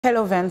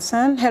Hello,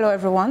 Vincent. Hello,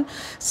 everyone.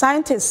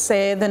 Scientists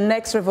say the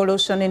next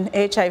revolution in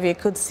HIV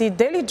could see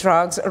daily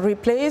drugs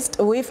replaced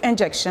with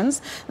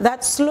injections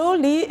that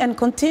slowly and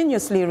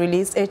continuously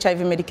release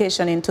HIV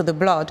medication into the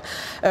blood.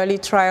 Early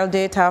trial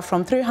data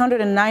from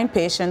 309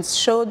 patients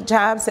showed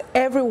jabs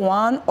every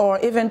 1 or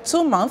even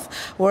 2 months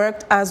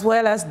worked, as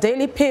well as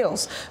daily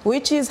pills,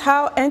 which is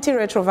how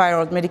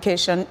antiretroviral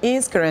medication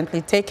is currently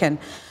taken.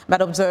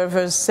 But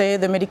observers say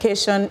the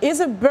medication is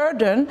a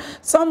burden.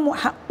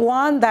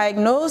 Someone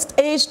diagnosed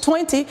age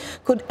 20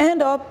 could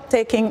end up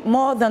taking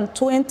more than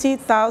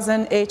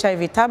 20,000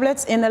 HIV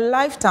tablets in a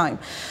lifetime.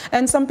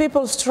 And some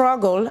people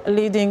struggle,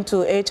 leading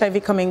to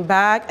HIV coming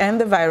back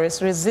and the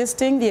virus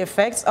resisting the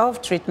effects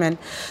of treatment.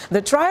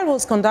 The trial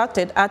was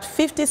conducted at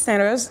 50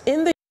 centers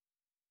in the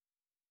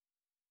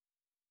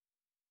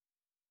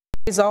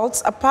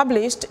Results are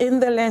published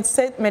in the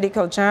Lancet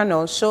Medical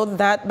Journal showed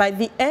that by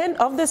the end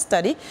of the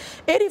study,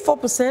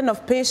 84%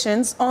 of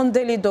patients on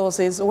daily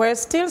doses were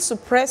still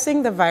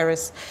suppressing the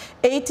virus,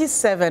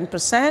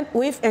 87%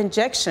 with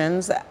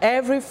injections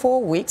every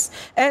 4 weeks,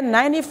 and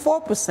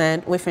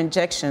 94% with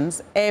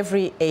injections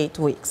every 8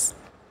 weeks.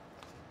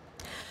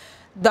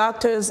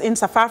 Doctors in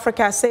South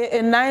Africa say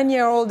a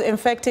 9-year-old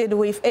infected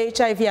with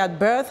HIV at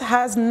birth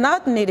has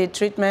not needed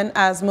treatment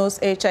as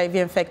most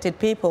HIV-infected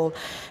people.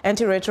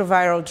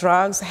 Antiretroviral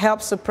drugs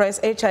help suppress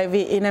HIV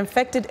in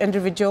infected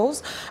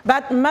individuals,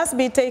 but must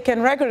be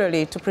taken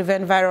regularly to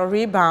prevent viral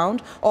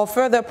rebound or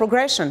further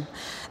progression.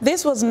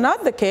 This was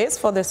not the case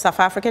for the South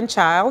African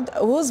child,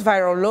 whose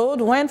viral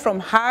load went from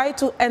high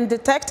to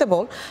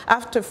undetectable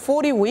after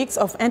 40 weeks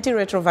of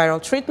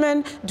antiretroviral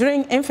treatment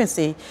during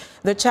infancy.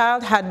 The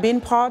child had been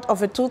part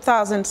of a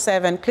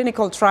 2007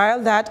 clinical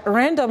trial that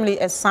randomly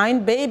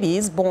assigned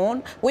babies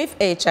born with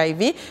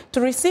HIV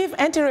to receive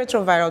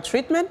antiretroviral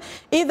treatment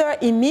either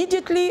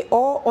immediately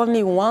or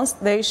only once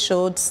they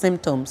showed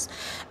symptoms.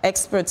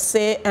 Experts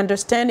say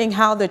understanding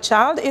how the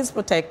child is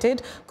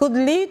protected could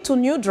lead to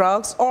new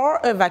drugs or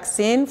a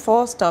vaccine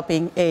for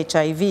stopping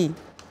HIV.